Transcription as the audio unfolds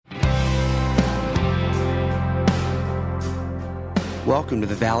Welcome to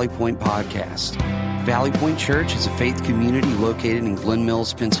the Valley Point Podcast. Valley Point Church is a faith community located in Glen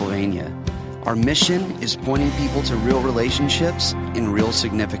Mills, Pennsylvania. Our mission is pointing people to real relationships and real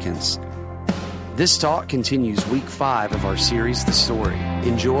significance. This talk continues week 5 of our series, The Story.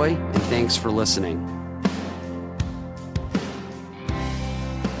 Enjoy, and thanks for listening.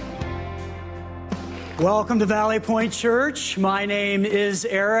 Welcome to Valley Point Church. My name is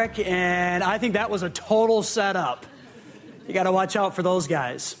Eric, and I think that was a total setup. You got to watch out for those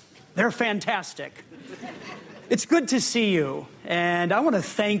guys. They're fantastic. It's good to see you, and I want to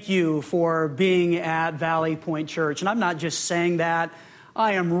thank you for being at Valley Point Church. And I'm not just saying that.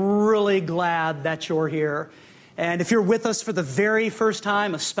 I am really glad that you're here. And if you're with us for the very first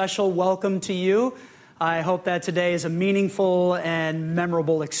time, a special welcome to you. I hope that today is a meaningful and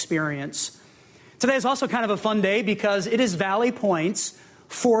memorable experience. Today is also kind of a fun day because it is Valley Point's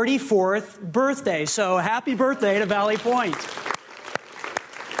 44th birthday. So happy birthday to Valley Point.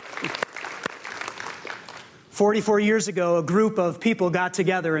 44 years ago, a group of people got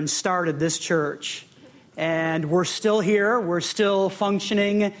together and started this church. And we're still here, we're still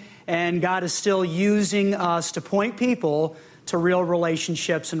functioning, and God is still using us to point people to real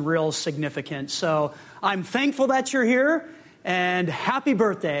relationships and real significance. So I'm thankful that you're here, and happy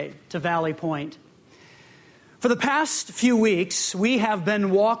birthday to Valley Point. For the past few weeks, we have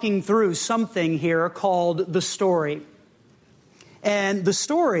been walking through something here called The Story. And The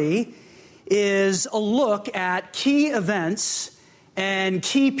Story is a look at key events and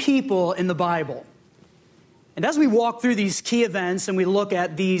key people in the Bible. And as we walk through these key events and we look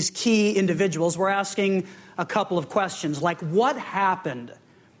at these key individuals, we're asking a couple of questions, like what happened?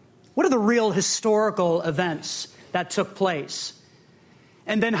 What are the real historical events that took place?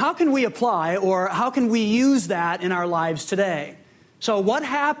 And then how can we apply or how can we use that in our lives today? So what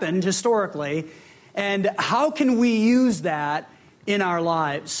happened historically and how can we use that in our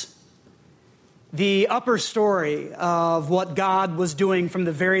lives? The upper story of what God was doing from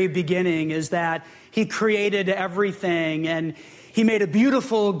the very beginning is that He created everything and He made a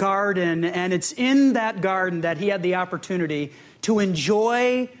beautiful garden, and it's in that garden that He had the opportunity to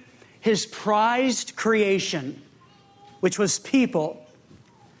enjoy His prized creation, which was people.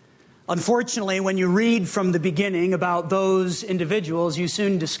 Unfortunately, when you read from the beginning about those individuals, you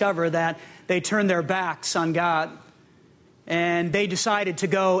soon discover that they turned their backs on God. And they decided to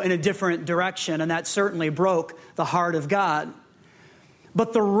go in a different direction, and that certainly broke the heart of God.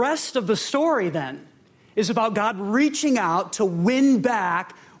 But the rest of the story then is about God reaching out to win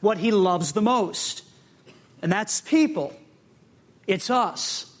back what He loves the most. And that's people. It's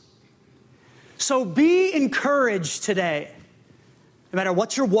us. So be encouraged today. No matter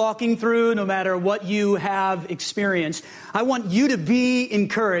what you're walking through, no matter what you have experienced, I want you to be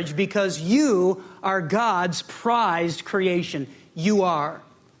encouraged because you are God's prized creation. You are.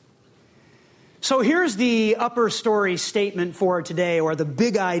 So here's the upper story statement for today, or the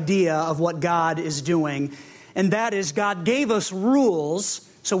big idea of what God is doing. And that is God gave us rules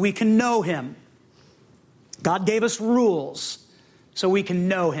so we can know Him. God gave us rules so we can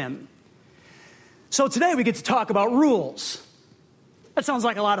know Him. So today we get to talk about rules. That sounds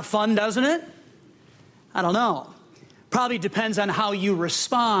like a lot of fun, doesn't it? I don't know. Probably depends on how you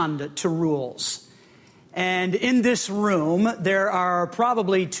respond to rules. And in this room, there are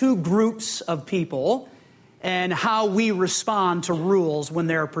probably 2 groups of people and how we respond to rules when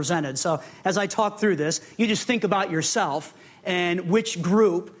they're presented. So as I talk through this, you just think about yourself and which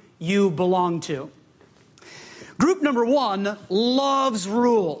group you belong to. Group number 1 loves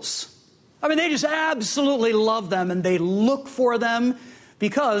rules. I mean, they just absolutely love them, and they look for them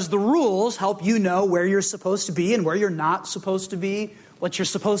because the rules help you know where you're supposed to be and where you're not supposed to be, what you're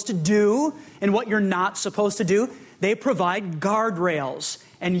supposed to do and what you're not supposed to do. They provide guardrails,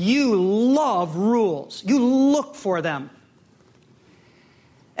 and you love rules. You look for them.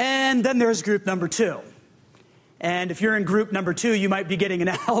 And then there's group number 2. And if you're in group number 2, you might be getting an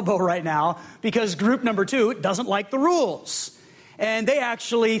elbow right now because group number 2 doesn't like the rules. And they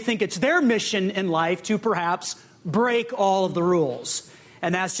actually think it's their mission in life to perhaps break all of the rules.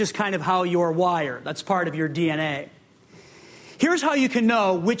 And that's just kind of how you're wired. That's part of your DNA. Here's how you can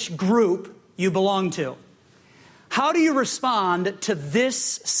know which group you belong to. How do you respond to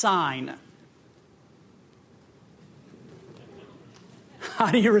this sign?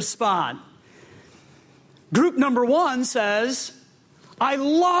 How do you respond? Group number 1 says, I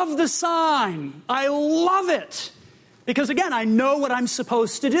love the sign. I love it. Because again, I know what I'm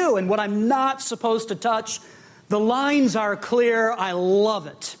supposed to do and what I'm not supposed to touch. The lines are clear. I love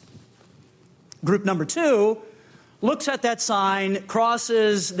it. Group number 2 looks at that sign,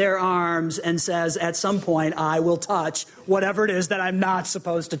 crosses their arms, and says, at some point, I will touch whatever it is that I'm not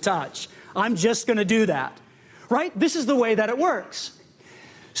supposed to touch. I'm just going to do that. Right? This is the way that it works.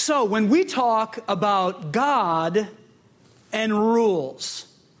 So when we talk about God and rules,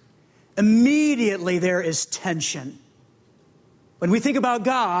 immediately there is tension. When we think about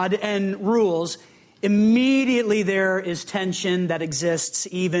God and rules, immediately there is tension that exists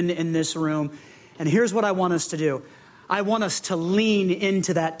even in this room. And here's what I want us to do. I want us to lean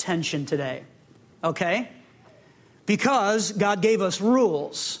into that tension today. Okay? Because God gave us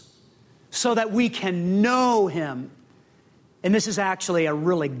rules so that we can know Him. And this is actually a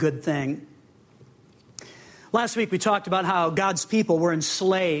really good thing. Last week we talked about how God's people were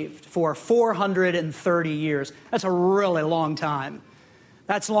enslaved for 430 years. That's a really long time.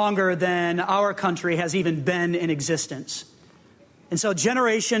 That's longer than our country has even been in existence. And so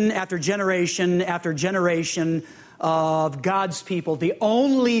generation after generation after generation of God's people, the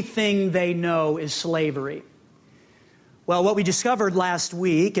only thing they know is slavery. Well, what we discovered last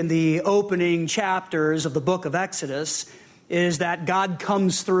week in the opening chapters of the book of Exodus is that God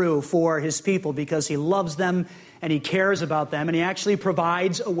comes through for His people because He loves them and He cares about them, and He actually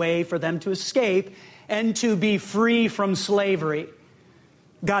provides a way for them to escape and to be free from slavery.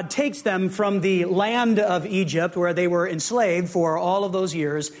 God takes them from the land of Egypt, where they were enslaved for all of those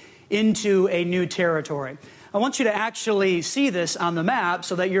years, into a new territory. I want you to actually see this on the map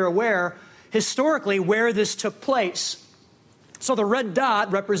so that you're aware historically where this took place. So the red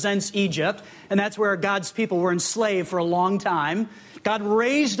dot represents Egypt, and that's where God's people were enslaved for a long time. God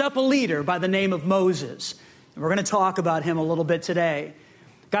raised up a leader by the name of Moses. And we're going to talk about him a little bit today.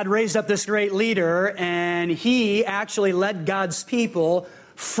 God raised up this great leader, and he actually led God's people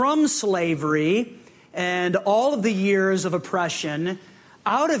from slavery and all of the years of oppression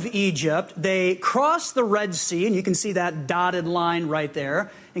out of Egypt. They crossed the Red Sea, and you can see that dotted line right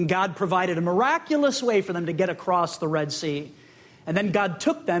there. And God provided a miraculous way for them to get across the Red Sea. And then God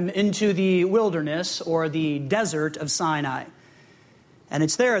took them into the wilderness, or the desert of Sinai. And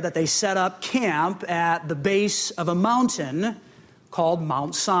it's there that they set up camp at the base of a mountain called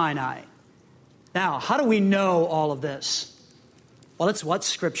Mount Sinai. Now, how do we know all of this? Well, it's what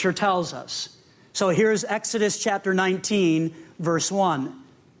Scripture tells us. So here's Exodus chapter 19, verse 1.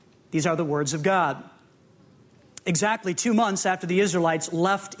 These are the words of God. Exactly 2 months after the Israelites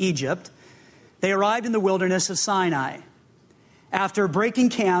left Egypt, they arrived in the wilderness of Sinai. After breaking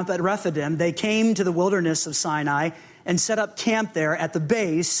camp at Rephidim, they came to the wilderness of Sinai and set up camp there at the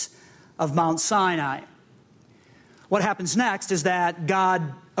base of Mount Sinai. What happens next is that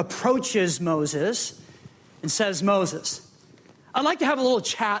God approaches Moses and says, Moses, I'd like to have a little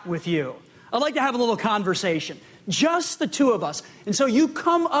chat with you. I'd like to have a little conversation. Just the two of us. And so you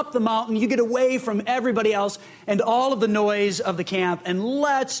come up the mountain, you get away from everybody else and all of the noise of the camp, and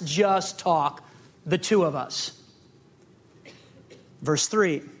let's just talk, the two of us. Verse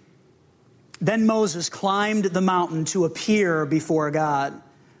 3, then Moses climbed the mountain to appear before God.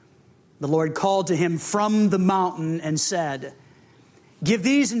 The Lord called to him from the mountain and said, give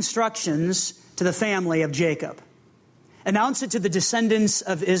these instructions to the family of Jacob. Announce it to the descendants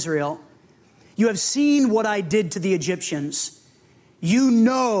of Israel. You have seen what I did to the Egyptians. You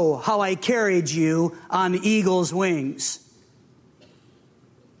know how I carried you on eagle's wings.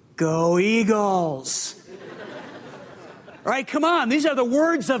 Go Eagles! Right, come on, these are the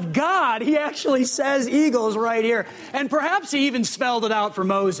words of God. He actually says eagles right here. And perhaps he even spelled it out for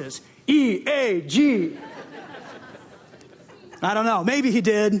Moses. E-A-G. I don't know, maybe he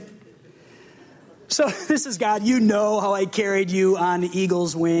did. So this is God. You know how I carried you on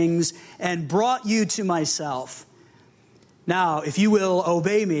eagle's wings and brought you to myself. Now, if you will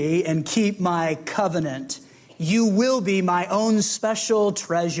obey me and keep my covenant, you will be my own special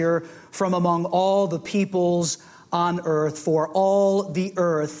treasure from among all the peoples on earth, for all the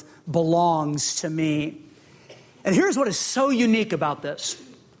earth belongs to me. And here's what is so unique about this.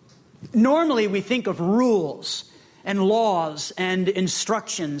 Normally we think of rules and laws and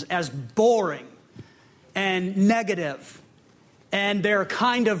instructions as boring and negative, and they're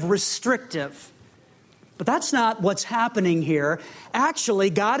kind of restrictive. But that's not what's happening here. Actually,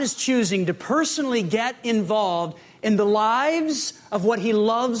 God is choosing to personally get involved in the lives of what He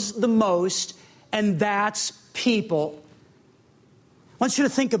loves the most, and that's people. I want you to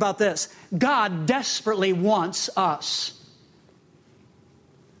think about this. God desperately wants us.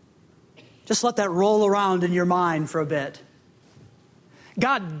 Just let that roll around in your mind for a bit.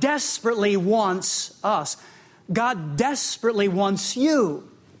 God desperately wants us. God desperately wants you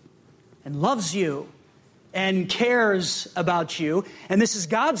and loves you and cares about you. And this is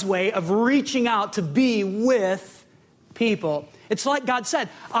God's way of reaching out to be with people. It's like God said,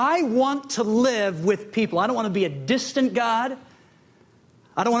 I want to live with people. I don't want to be a distant God.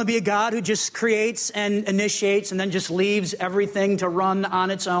 I don't want to be a God who just creates and initiates and then just leaves everything to run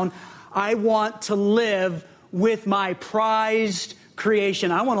on its own. I want to live with my prized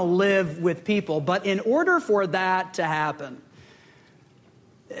creation. I want to live with people. But in order for that to happen,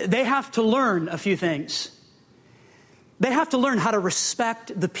 they have to learn a few things. They have to learn how to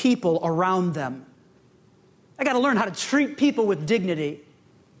respect the people around them. I got to learn how to treat people with dignity.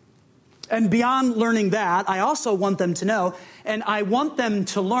 And beyond learning that, I also want them to know, and I want them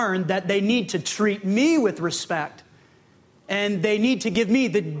to learn that they need to treat me with respect. And they need to give me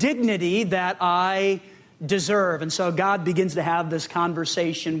the dignity that I deserve. And so God begins to have this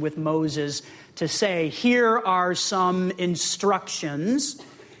conversation with Moses to say, here are some instructions.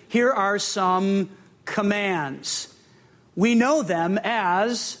 Here are some commands. We know them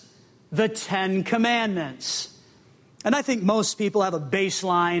as the 10 Commandments. And I think most people have a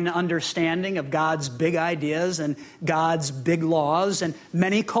baseline understanding of God's big ideas and God's big laws, and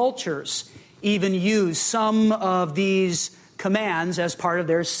many cultures even use some of these commands as part of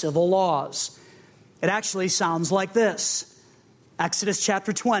their civil laws. It actually sounds like this. Exodus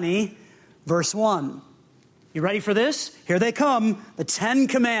chapter 20, verse 1. You ready for this? Here they come, the 10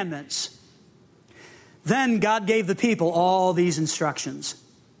 Commandments. Then God gave the people all these instructions.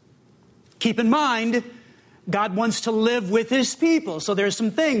 Keep in mind, God wants to live with his people, so there's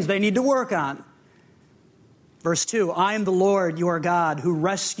some things they need to work on. Verse 2, I am the Lord your God who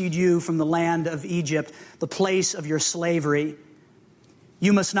rescued you from the land of Egypt, the place of your slavery.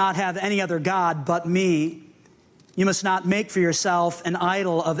 You must not have any other God but me. You must not make for yourself an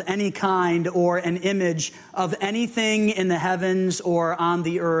idol of any kind or an image of anything in the heavens or on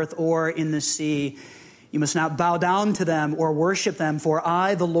the earth or in the sea. You must not bow down to them or worship them, for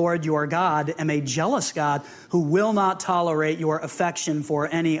I, the Lord your God, am a jealous God who will not tolerate your affection for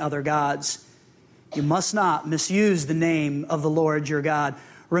any other gods. You must not misuse the name of the Lord your God.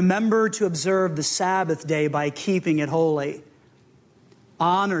 Remember to observe the Sabbath day by keeping it holy.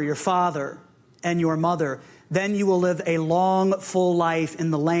 Honor your father and your mother. Then you will live a long, full life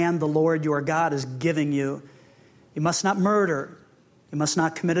in the land the Lord your God is giving you. You must not murder. You must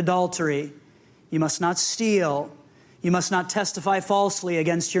not commit adultery. You must not steal. You must not testify falsely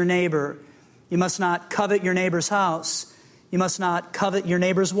against your neighbor. You must not covet your neighbor's house. You must not covet your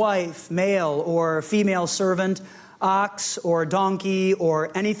neighbor's wife, male or female servant, ox or donkey,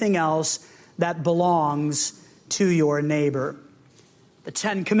 or anything else that belongs to your neighbor. The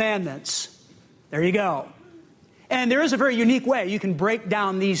 10 Commandments. There you go. And there is a very unique way you can break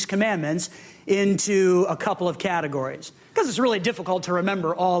down these commandments into a couple of categories, because it's really difficult to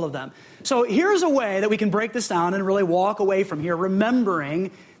remember all of them. So here's a way that we can break this down and really walk away from here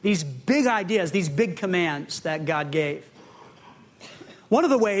remembering these big ideas, these big commands that God gave. One of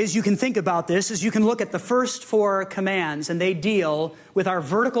the ways you can think about this is you can look at the first 4 commands, and they deal with our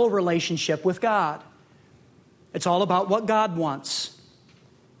vertical relationship with God. It's all about what God wants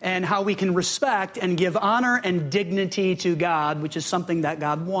and how we can respect and give honor and dignity to God, which is something that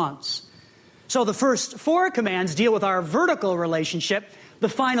God wants. So the first 4 commands deal with our vertical relationship. The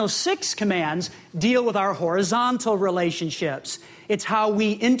final 6 commands deal with our horizontal relationships. It's how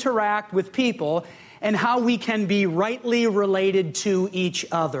we interact with people and how we can be rightly related to each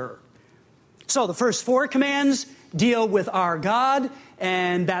other. So the first 4 commands deal with our God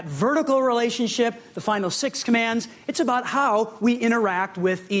and that vertical relationship. The final 6 commands, it's about how we interact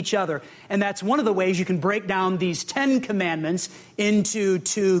with each other. And that's one of the ways you can break down these 10 commandments into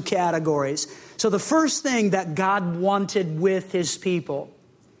 2 categories. So the first thing that God wanted with his people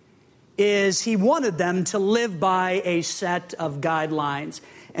is he wanted them to live by a set of guidelines.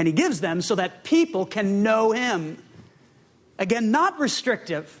 And he gives them so that people can know him. Again, not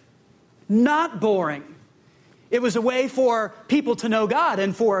restrictive, not boring. It was a way for people to know God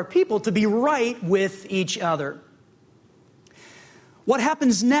and for people to be right with each other. What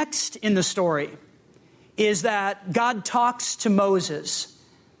happens next in the story is that God talks to Moses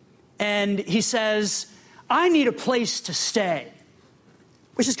and he says, I need a place to stay.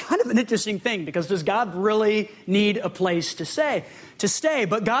 Which is kind of an interesting thing, because does God really need a place to stay?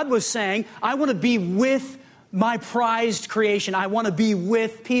 But God was saying, I want to be with my prized creation. I want to be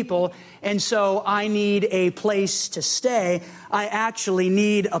with people, and so I need a place to stay. I actually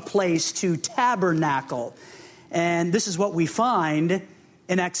need a place to tabernacle. And this is what we find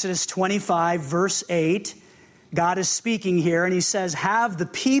in Exodus 25, verse 8. God is speaking here, and he says, have the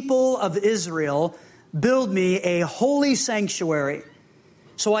people of Israel build me a holy sanctuary,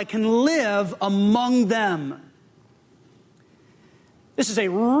 so I can live among them. This is a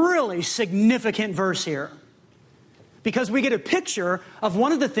really significant verse here. because we get a picture of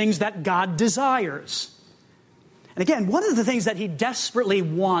one of the things that God desires. And again, one of the things that he desperately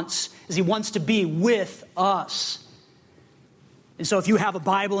wants is he wants to be with us. And so if you have a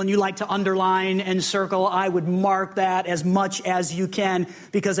Bible and you like to underline and circle, I would mark that as much as you can,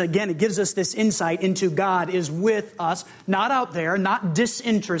 because again, it gives us this insight into God is with us, not out there, not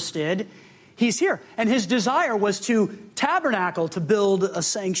disinterested. He's here. And his desire was to tabernacle, to build a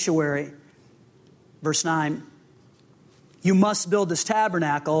sanctuary. Verse 9, you must build this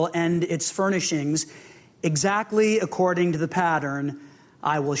tabernacle and its furnishings exactly according to the pattern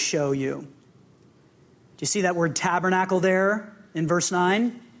I will show you. Do you see that word tabernacle there in verse 9?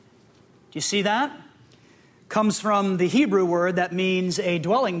 Do you see that? Comes from the Hebrew word that means a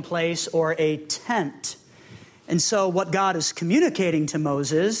dwelling place or a tent. And so what God is communicating to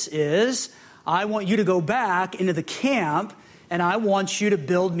Moses is, I want you to go back into the camp and I want you to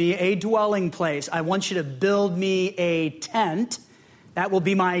build me a dwelling place. I want you to build me a tent. That will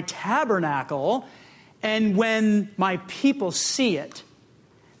be my tabernacle. And when my people see it,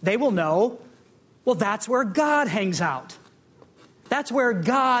 they will know, well, that's where God hangs out. That's where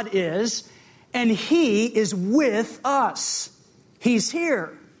God is, and he is with us. He's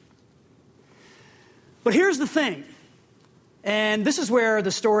here. But here's the thing, and this is where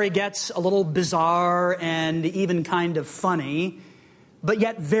the story gets a little bizarre and even kind of funny, but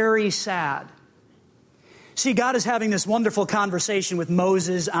yet very sad. See, God is having this wonderful conversation with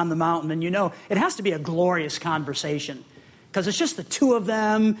Moses on the mountain, and you know, it has to be a glorious conversation, because it's just the two of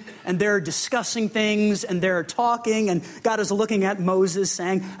them, and they're discussing things, and they're talking, and God is looking at Moses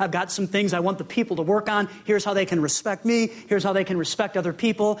saying, I've got some things I want the people to work on. Here's how they can respect me. Here's how they can respect other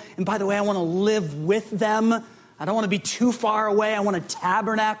people. And by the way, I want to live with them. I don't want to be too far away. I want a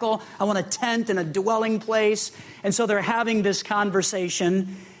tabernacle. I want a tent and a dwelling place. And so they're having this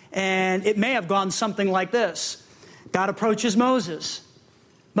conversation, and it may have gone something like this. God approaches Moses.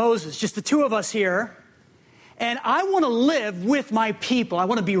 Moses, just the two of us here. And I want to live with my people. I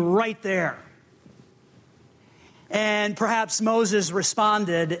want to be right there. And perhaps Moses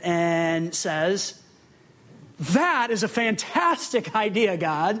responded and says, that is a fantastic idea,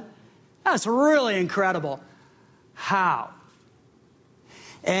 God. That's really incredible. How?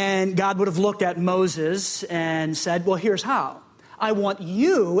 And God would have looked at Moses and said, well, here's how. I want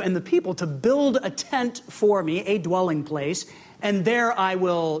you and the people to build a tent for me, a dwelling place, and there I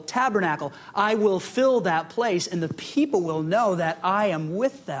will tabernacle. I will fill that place, and the people will know that I am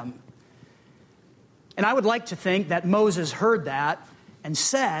with them. And I would like to think that Moses heard that and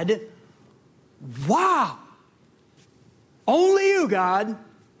said, wow, only you, God,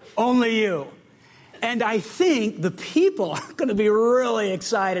 only you. And I think the people are going to be really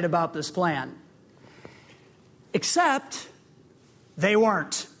excited about this plan. Except they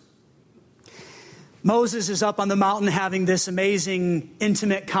weren't. Moses is up on the mountain having this amazing,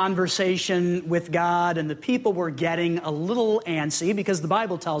 intimate conversation with God, and the people were getting a little antsy because the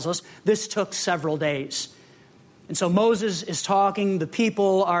Bible tells us this took several days. And so Moses is talking, the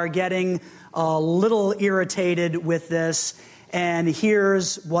people are getting a little irritated with this, and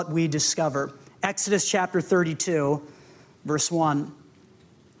here's what we discover. Exodus chapter 32, verse 1.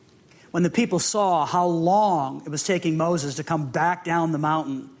 When the people saw how long it was taking Moses to come back down the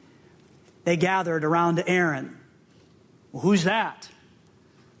mountain, they gathered around Aaron. Well, who's that?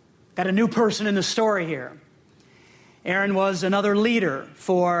 Got a new person in the story here. Aaron was another leader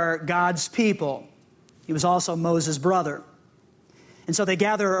for God's people. He was also Moses' brother. And so they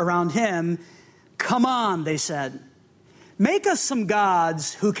gather around him. Come on, they said. Make us some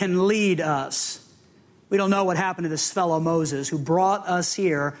gods who can lead us. We don't know what happened to this fellow Moses who brought us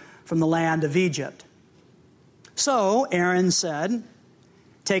here from the land of Egypt. So Aaron said,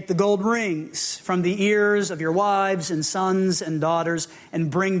 take the gold rings from the ears of your wives and sons and daughters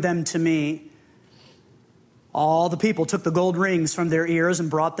and bring them to me. All the people took the gold rings from their ears and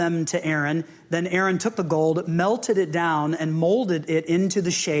brought them to Aaron. Then Aaron took the gold, melted it down, and molded it into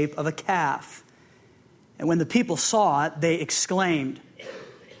the shape of a calf. And when the people saw it, they exclaimed,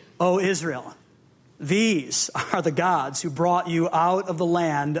 O Israel, these are the gods who brought you out of the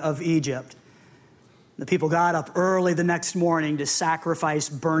land of Egypt. The people got up early the next morning to sacrifice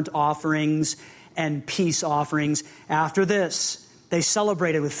burnt offerings and peace offerings. After this, they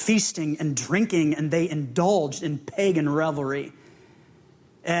celebrated with feasting and drinking, and they indulged in pagan revelry.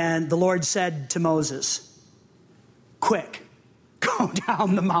 And the Lord said to Moses, quick, go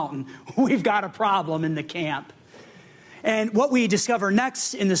down the mountain. We've got a problem in the camp. And what we discover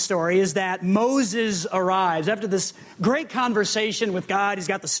next in the story is that Moses arrives. After this great conversation with God, he's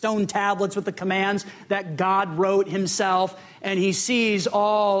got the stone tablets with the commands that God wrote himself, and he sees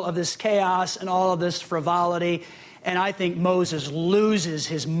all of this chaos and all of this frivolity. And I think Moses loses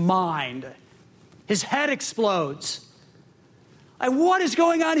his mind. His head explodes. What is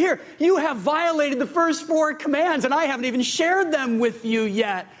going on here? You have violated the first 4 commands, and I haven't even shared them with you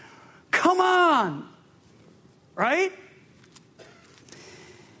yet. Come on. Right?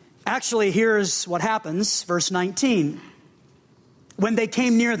 Actually, here's what happens. Verse 19. When they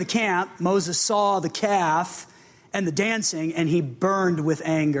came near the camp, Moses saw the calf and the dancing, and he burned with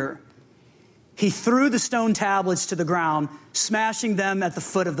anger. He threw the stone tablets to the ground, smashing them at the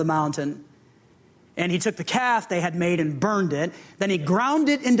foot of the mountain. And he took the calf they had made and burned it. Then he ground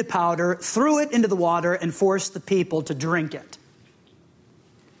it into powder, threw it into the water, and forced the people to drink it.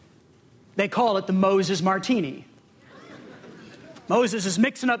 They call it the Moses Martini. Moses is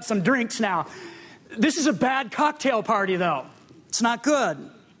mixing up some drinks now. This is a bad cocktail party, though. It's not good.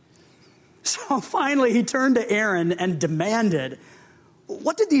 So finally he turned to Aaron and demanded,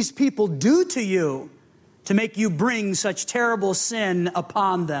 "What did these people do to you to make you bring such terrible sin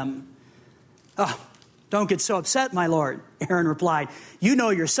upon them?" "Oh, don't get so upset, my lord," Aaron replied. "You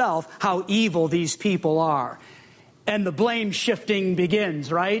know yourself how evil these people are." And the blame shifting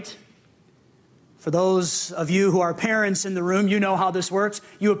begins, right? For those of you who are parents in the room, you know how this works.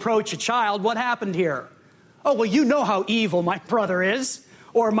 You approach a child. What happened here? "Oh, well, you know how evil my brother is,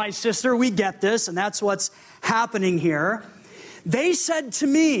 or my sister. We get this," and that's what's happening here. "They said to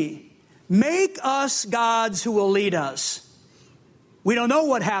me, 'Make us gods who will lead us.' We don't know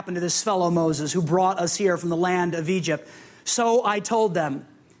what happened to this fellow Moses who brought us here from the land of Egypt. So I told them,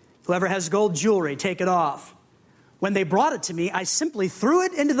 'Whoever has gold jewelry, take it off.' When they brought it to me, I simply threw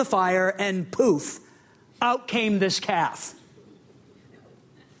it into the fire, and poof, out came this calf."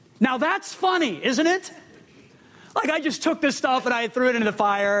 Now that's funny, isn't it? Like, I just took this stuff and I threw it into the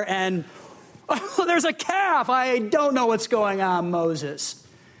fire, and there's a calf. I don't know what's going on, Moses.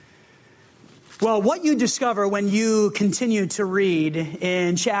 Well, what you discover when you continue to read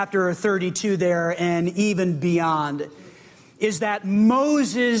in chapter 32 there and even beyond is that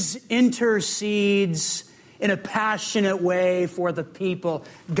Moses intercedes in a passionate way for the people.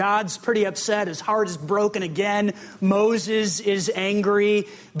 God's pretty upset. His heart is broken again. Moses is angry,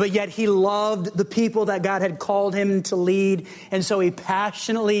 but yet he loved the people that God had called him to lead. And so he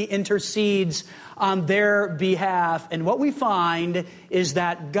passionately intercedes on their behalf. And what we find is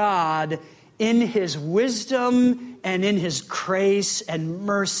that God, in his wisdom and in his grace and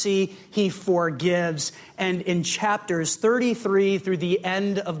mercy, he forgives. And in chapters 33 through the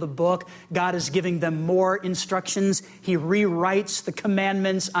end of the book, God is giving them more instructions. He rewrites the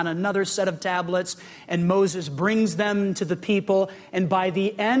commandments on another set of tablets, and Moses brings them to the people. And by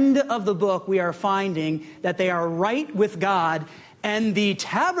the end of the book, we are finding that they are right with God, and the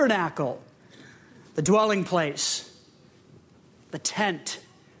tabernacle, the dwelling place, the tent,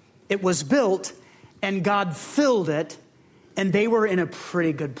 it was built, and God filled it, and they were in a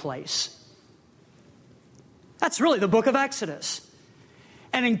pretty good place. That's really the book of Exodus.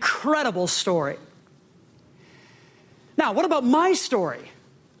 An incredible story. Now, what about my story?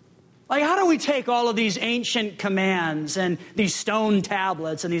 Like, how do we take all of these ancient commands and these stone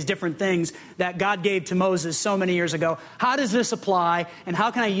tablets and these different things that God gave to Moses so many years ago? How does this apply, and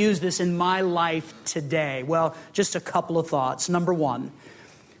how can I use this in my life today? Well, just a couple of thoughts. Number one,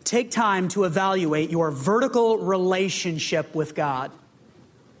 take time to evaluate your vertical relationship with God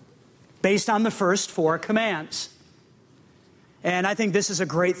based on the first 4 commands. And I think this is a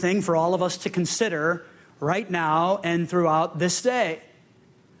great thing for all of us to consider right now and throughout this day.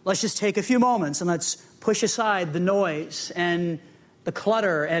 Let's just take a few moments and let's push aside the noise and the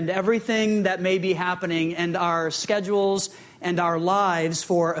clutter and everything that may be happening and our schedules and our lives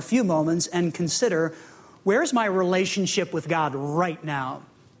for a few moments and consider, where's my relationship with God right now?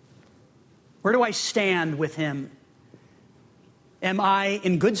 Where do I stand with him? Am I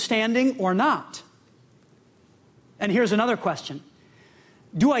in good standing or not? And here's another question.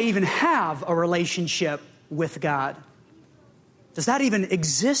 Do I even have a relationship with God? Does that even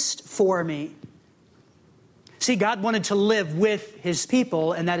exist for me? See, God wanted to live with his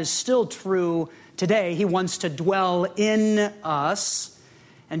people, and that is still true today. He wants to dwell in us.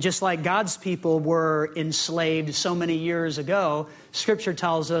 And just like God's people were enslaved so many years ago, Scripture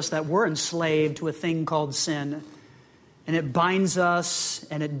tells us that we're enslaved to a thing called sin. And it binds us,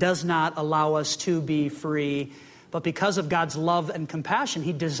 and it does not allow us to be free. But because of God's love and compassion,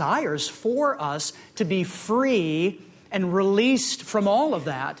 he desires for us to be free and released from all of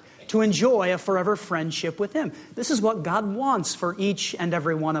that to enjoy a forever friendship with him. This is what God wants for each and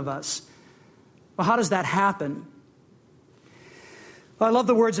every one of us. Well, how does that happen? Well, I love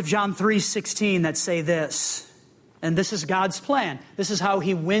the words of John 3:16 that say this, and this is God's plan. This is how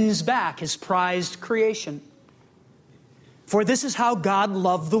he wins back his prized creation. For this is how God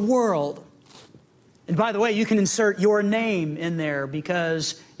loved the world. And by the way, you can insert your name in there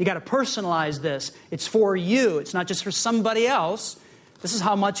because you got to personalize this. It's for you. It's not just for somebody else. This is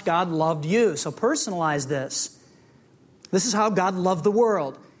how much God loved you. So personalize this. This is how God loved the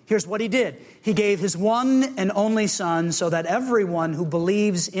world. Here's what He did. He gave His one and only Son so that everyone who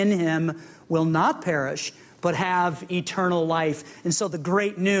believes in Him will not perish, but have eternal life. And so the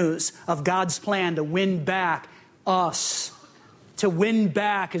great news of God's plan to win back us, to win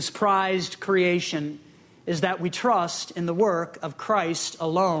back His prized creation, is that we trust in the work of Christ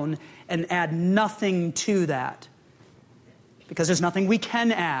alone and add nothing to that. Because there's nothing we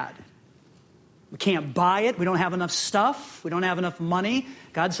can add. We can't buy it. We don't have enough stuff. We don't have enough money.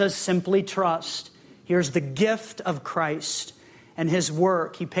 God says simply trust. Here's the gift of Christ and His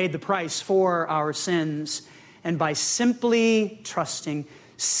work. He paid the price for our sins. And by simply trusting,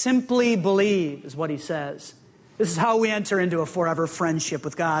 simply believe is what He says. This is how we enter into a forever friendship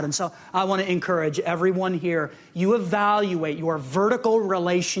with God. And so I want to encourage everyone here, you evaluate your vertical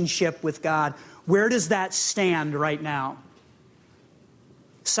relationship with God. Where does that stand right now?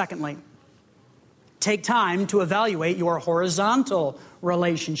 Secondly, take time to evaluate your horizontal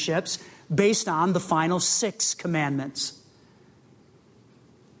relationships based on the final 6 commandments.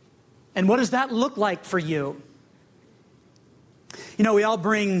 And what does that look like for you? You know, we all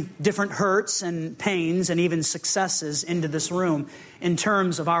bring different hurts and pains and even successes into this room in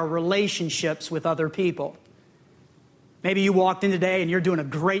terms of our relationships with other people. Maybe you walked in today and you're doing a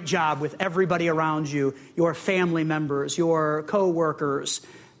great job with everybody around you, your family members, your co-workers,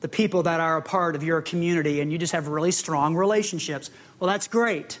 the people that are a part of your community, and you just have really strong relationships. Well, that's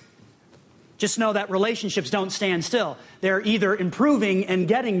great. Just know that relationships don't stand still. They're either improving and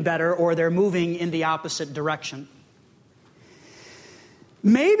getting better, or they're moving in the opposite direction.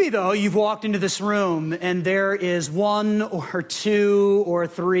 Maybe, though, you've walked into this room and there is 1 or 2 or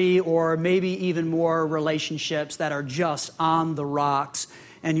 3 or maybe even more relationships that are just on the rocks,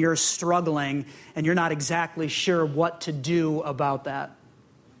 and you're struggling and you're not exactly sure what to do about that.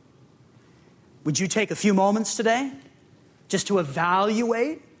 Would you take a few moments today just to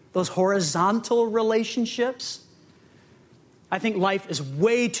evaluate those horizontal relationships? I think life is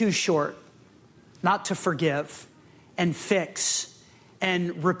way too short not to forgive and fix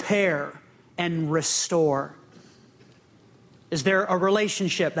and repair and restore. Is there a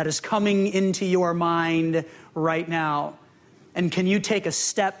relationship that is coming into your mind right now? And can you take a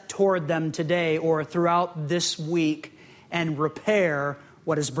step toward them today or throughout this week and repair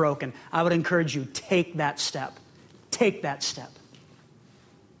what is broken? I would encourage you, take that step. Take that step.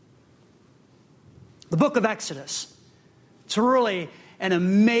 The book of Exodus. It's really an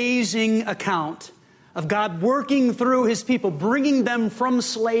amazing account of God working through His people, bringing them from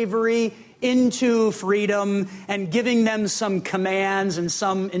slavery into freedom and giving them some commands and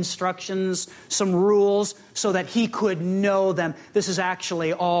some instructions, some rules, so that He could know them. This is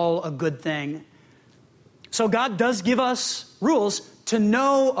actually all a good thing. So God does give us rules to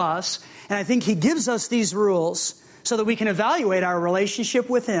know us, and I think He gives us these rules so that we can evaluate our relationship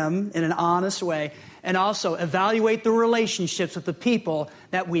with Him in an honest way, and also evaluate the relationships with the people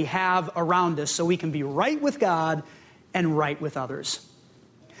that we have around us so we can be right with God and right with others.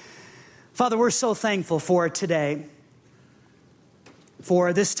 Father, we're so thankful for today,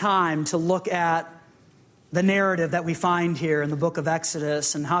 for this time to look at the narrative that we find here in the book of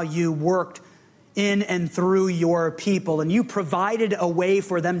Exodus and how You worked in and through Your people, and You provided a way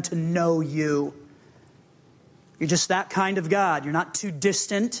for them to know You. You're just that kind of God. You're not too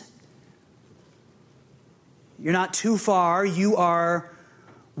distant. You're not too far. You are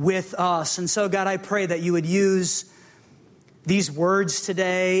with us. And so, God, I pray that You would use these words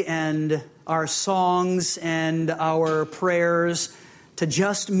today and our songs and our prayers to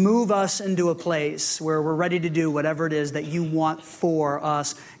just move us into a place where we're ready to do whatever it is that You want for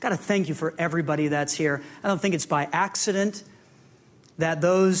us. God, I thank You for everybody that's here. I don't think it's by accident that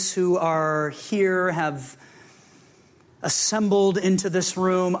those who are here have assembled into this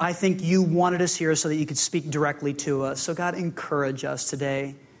room. I think You wanted us here so that You could speak directly to us. So God, encourage us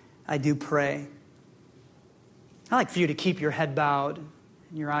today. I do pray. I'd like for you to keep your head bowed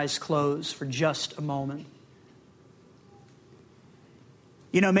and your eyes closed for just a moment.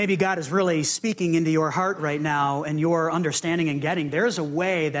 You know, maybe God is really speaking into your heart right now and your understanding and getting. There's a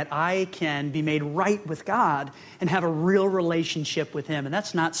way that I can be made right with God and have a real relationship with Him. And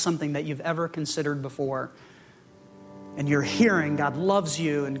that's not something that you've ever considered before. And you're hearing God loves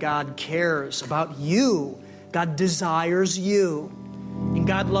you and God cares about you. God desires you. And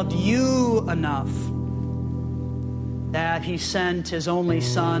God loved you enough that He sent His only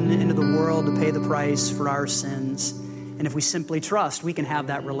Son into the world to pay the price for our sins. And if we simply trust, we can have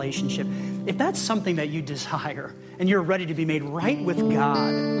that relationship. If that's something that you desire and you're ready to be made right with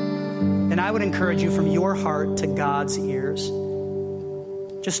God, then I would encourage you from your heart to God's ears.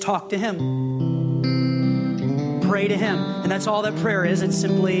 Just talk to Him. Pray to Him. And that's all that prayer is. It's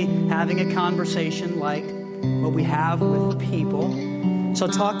simply having a conversation like what we have with people. So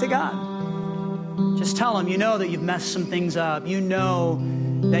talk to God. Just tell Him, you know that you've messed some things up. You know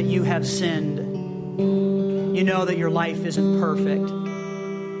that you have sinned. You know that your life isn't perfect.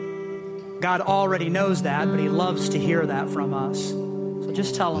 God already knows that, but He loves to hear that from us. So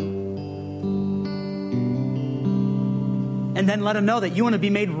just tell Him. And then let Him know that you want to be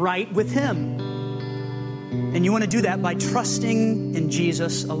made right with Him. And you want to do that by trusting in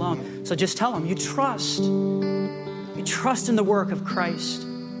Jesus alone. So just tell Him you trust. You trust in the work of Christ.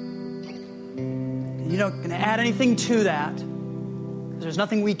 And you're not going to add anything to that, because there's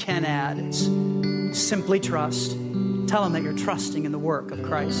nothing we can add. It's simply trust. Tell Him that you're trusting in the work of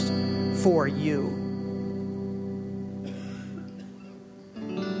Christ for you.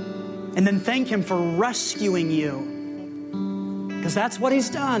 And then thank Him for rescuing you, because that's what He's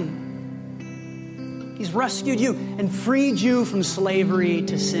done. He's rescued you and freed you from slavery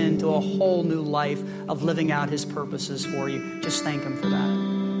to sin to a whole new life of living out His purposes for you. Just thank Him for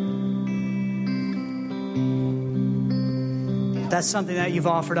that. If that's something that you've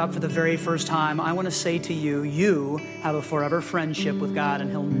offered up for the very first time, I want to say to you, you have a forever friendship with God, and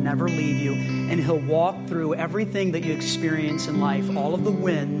He'll never leave you. And He'll walk through everything that you experience in life, all of the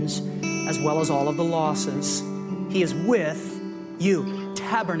wins as well as all of the losses. He is with you,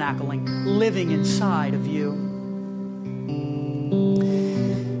 tabernacling, living inside of you.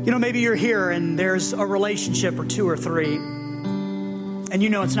 You know, maybe you're here and there's a relationship or two or three, and you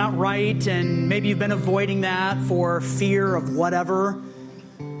know it's not right, and maybe you've been avoiding that for fear of whatever,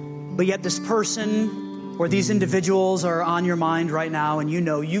 but yet this person or these individuals are on your mind right now, and you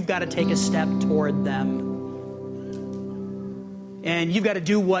know you've got to take a step toward them. And you've got to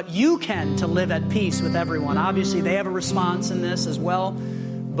do what you can to live at peace with everyone. Obviously, they have a response in this as well,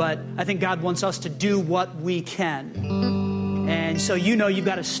 but I think God wants us to do what we can. And so you know you've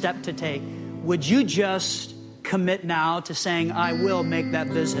got a step to take. Would you just commit now to saying, I will make that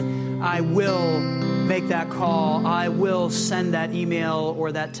visit. I will make that call. I will send that email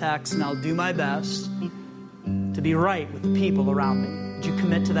or that text, and I'll do my best to be right with the people around me. Would you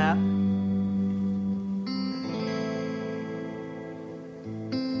commit to that?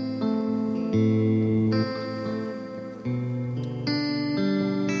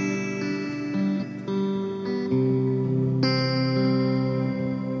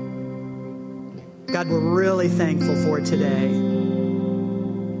 God, we're really thankful for today.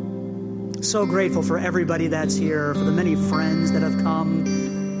 So grateful for everybody that's here, for the many friends that have come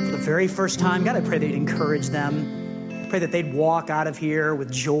for the very first time. God, I pray that you'd encourage them. I pray that they'd walk out of here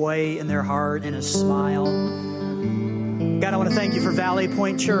with joy in their heart and a smile. God, I want to thank you for Valley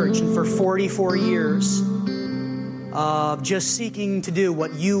Point Church and for 44 years of just seeking to do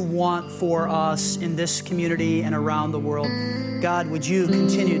what you want for us in this community and around the world. God, would you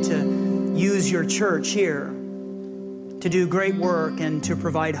continue to use your church here to do great work and to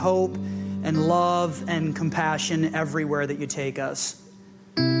provide hope and love and compassion everywhere that you take us.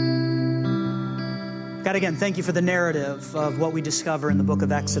 God, again, thank you for the narrative of what we discover in the book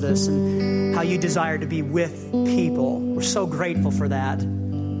of Exodus and how you desire to be with people. We're so grateful for that.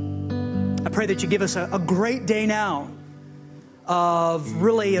 I pray that you give us a great day now of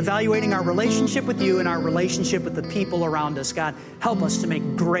really evaluating our relationship with you and our relationship with the people around us. God, help us to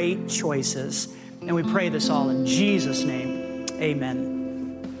make great choices. And we pray this all in Jesus' name. Amen.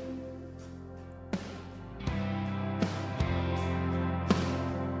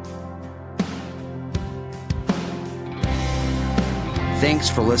 Thanks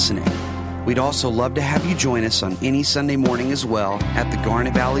for listening. We'd also love to have you join us on any Sunday morning as well at the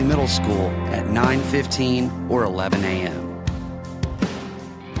Garnet Valley Middle School at 9:15 or 11 a.m.